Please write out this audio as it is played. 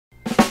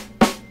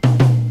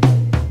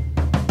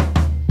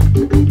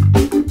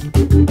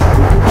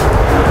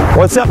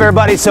What's up,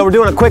 everybody? So we're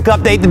doing a quick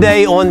update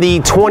today on the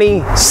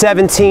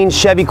 2017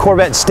 Chevy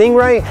Corvette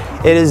Stingray.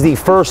 It is the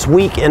first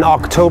week in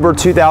October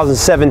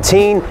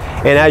 2017,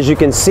 and as you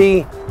can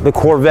see, the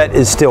Corvette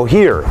is still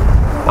here.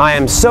 I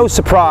am so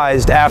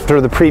surprised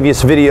after the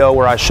previous video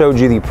where I showed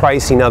you the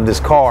pricing of this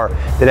car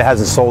that it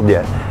hasn't sold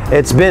yet.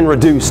 It's been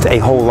reduced a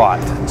whole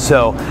lot.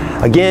 So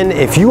again,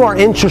 if you are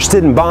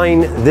interested in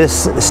buying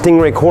this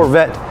Stingray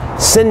Corvette,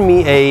 send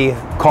me a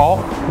call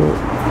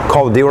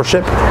the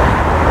dealership.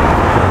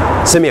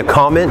 Send me a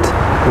comment,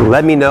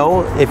 let me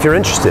know if you're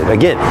interested.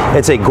 Again,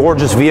 it's a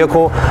gorgeous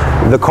vehicle.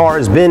 The car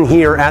has been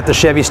here at the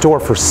Chevy store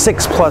for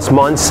 6+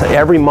 months.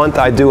 Every month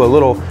I do a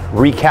little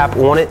recap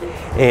on it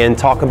and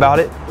talk about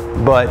it,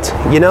 but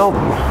you know,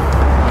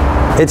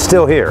 it's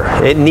still here.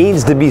 It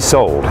needs to be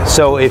sold.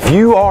 So if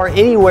you are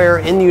anywhere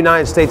in the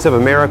United States of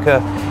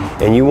America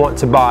and you want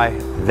to buy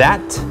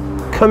that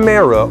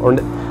Camaro or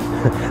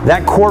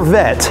that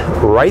Corvette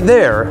right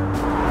there,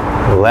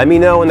 let me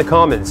know in the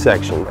comment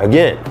section.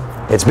 Again,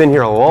 it's been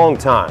here a long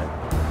time.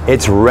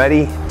 It's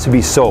ready to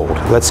be sold.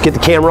 Let's get the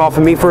camera off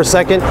of me for a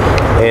second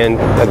and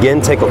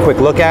again, take a quick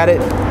look at it.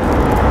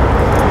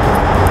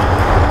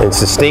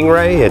 It's a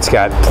Stingray. It's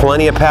got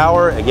plenty of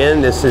power.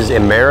 Again, this is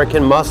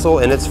American muscle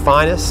in its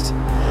finest.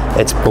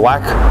 It's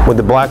black with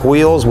the black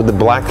wheels, with the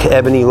black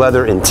ebony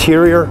leather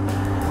interior,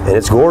 and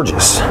it's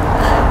gorgeous.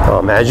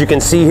 As you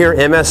can see here,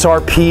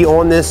 MSRP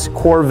on this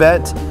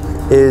Corvette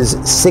is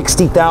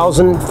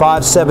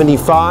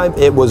 $60,575.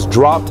 It was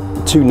dropped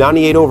to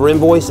 98 over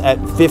invoice at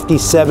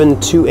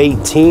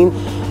 $57,218.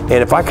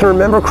 And if I can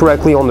remember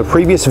correctly, on the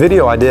previous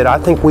video I did, I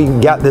think we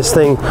got this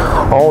thing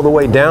all the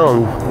way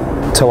down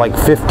to like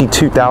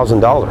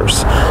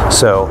 $52,000.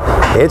 So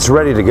it's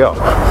ready to go.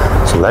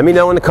 So let me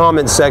know in the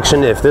comments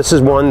section if this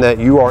is one that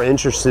you are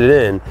interested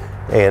in,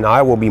 and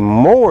I will be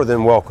more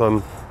than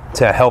welcome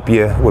to help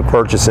you with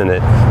purchasing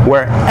it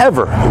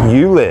wherever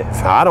you live.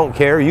 I don't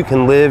care. You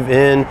can live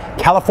in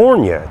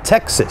California,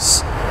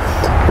 Texas,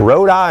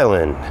 Rhode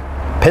Island,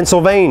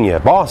 Pennsylvania,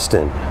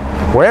 Boston,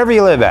 wherever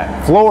you live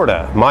at,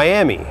 Florida,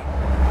 Miami.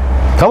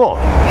 Come on,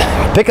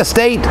 pick a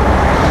state.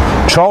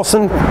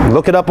 Charleston,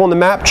 look it up on the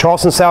map,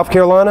 Charleston, South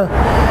Carolina.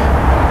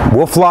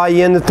 We'll fly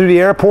you in through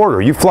the airport,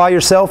 or you fly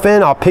yourself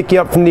in. I'll pick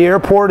you up from the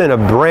airport in a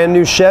brand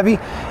new Chevy,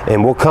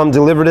 and we'll come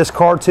deliver this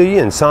car to you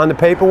and sign the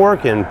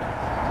paperwork and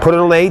put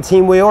it on the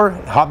 18-wheeler,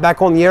 hop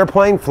back on the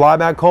airplane, fly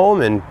back home,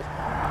 and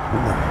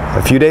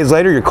a few days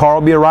later, your car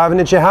will be arriving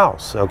at your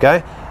house,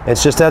 okay?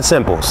 It's just that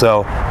simple.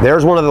 So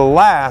there's one of the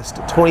last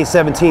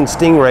 2017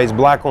 Stingrays,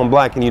 black on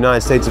black, in the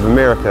United States of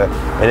America,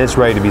 and it's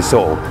ready to be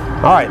sold.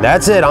 All right,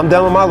 that's it. I'm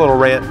done with my little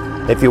rant.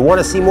 If you want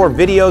to see more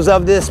videos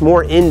of this,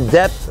 more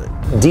in-depth,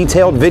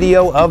 detailed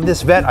video of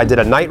this Vet, I did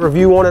a night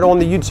review on it on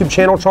the YouTube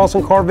channel,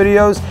 Charleston Car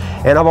Videos,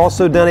 and I've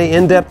also done an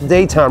in-depth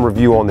daytime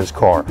review on this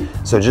car.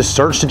 So just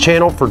search the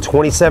channel for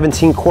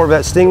 2017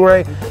 Corvette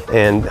Stingray,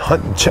 and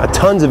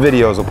tons of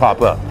videos will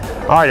pop up.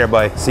 All right,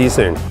 everybody, see you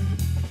soon.